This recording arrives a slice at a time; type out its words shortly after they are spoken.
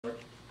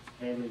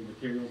handling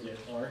materials that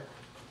aren't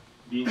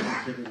being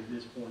considered at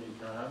this point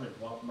in time, and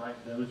what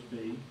might those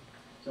be.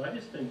 So I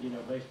just think,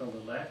 based on the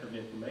lack of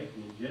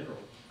information in general,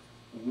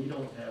 we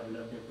don't have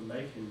enough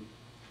information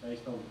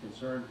based on the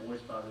concern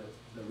voiced by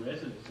the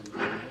residents in the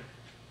area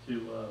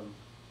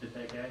to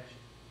take action.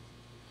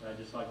 I'd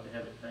just like to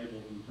have it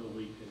tabled until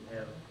we can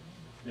have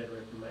better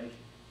information.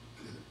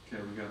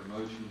 Okay, we got a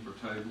motion for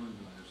tabling.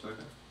 Do I have a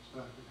second?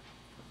 Second.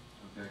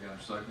 Okay, I got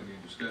a second.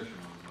 Any discussion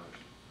on the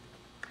motion?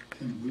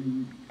 Can we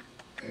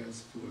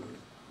ask for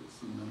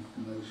some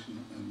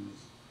information and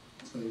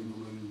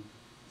tabling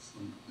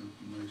some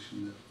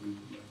information that we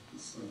would like to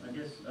see?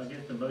 I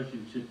guess the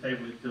motion should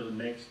table it till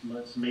the next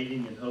month's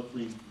meeting, and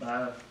hopefully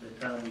by the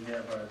time we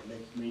have our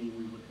next meeting,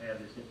 we would have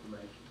this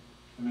information.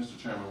 And Mr.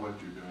 Chairman, what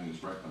you're doing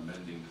is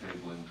recommending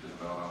tabling to the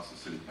Valdosta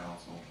City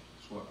Council.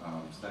 That's what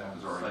Staff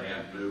has already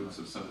had notes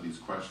of some of these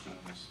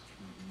questions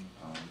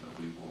that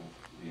we will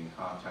be in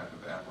contact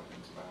with the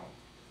applicants about.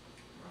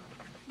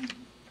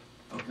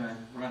 Okay,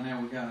 right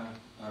now we got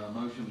a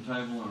motion to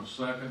table and a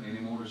second. Any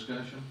more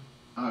discussion?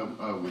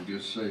 I would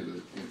just say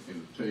that in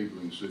a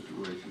tabling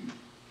situation,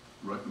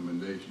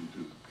 recommendation to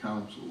the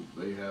council,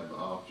 they have the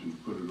option to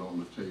put it on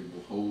the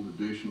table, hold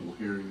additional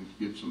hearings,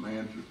 get some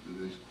answers to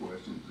these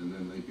questions, and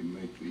then they can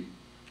make the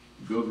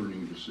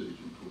governing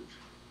decision, which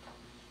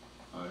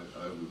I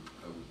would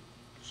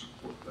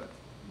support that.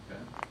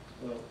 Okay.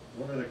 Well,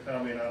 one other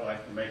comment I'd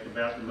like to make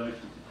about the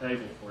motion to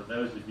table for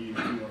those of you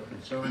who are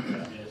concerned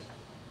about this.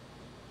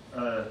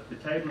 The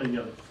tabling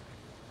of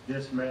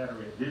this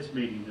matter at this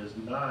meeting does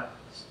not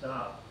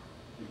stop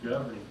the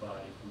governing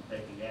body from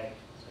taking action.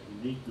 So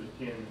you need to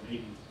attend the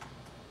meetings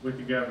with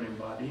the governing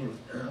body, and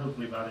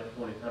hopefully by that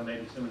point in time,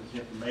 maybe some of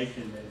this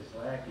information that is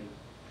lacking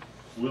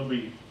will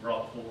be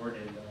brought forward,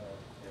 and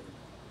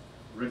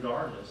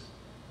regardless,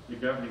 the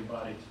governing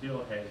body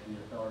still has the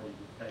authority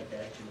to take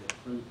action and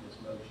approve this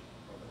motion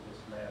or this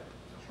matter.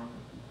 That's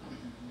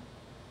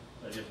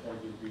right. I just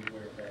want you to be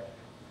aware of that.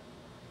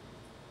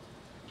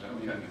 That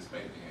meeting is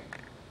May the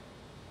 8th.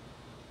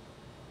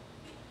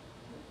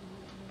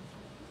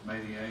 May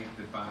the 8th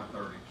at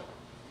 5:30.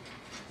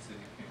 City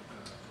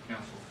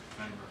Council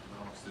chambers and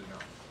all city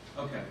office.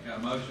 Okay, got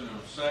a motion and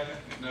a second.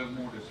 If no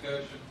more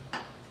discussion,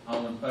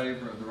 all in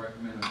favor of the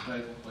recommended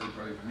table, please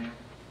raise your hand.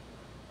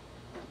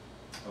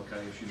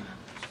 Okay, it's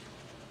unanimous.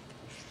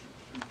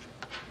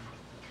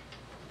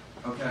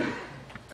 Okay.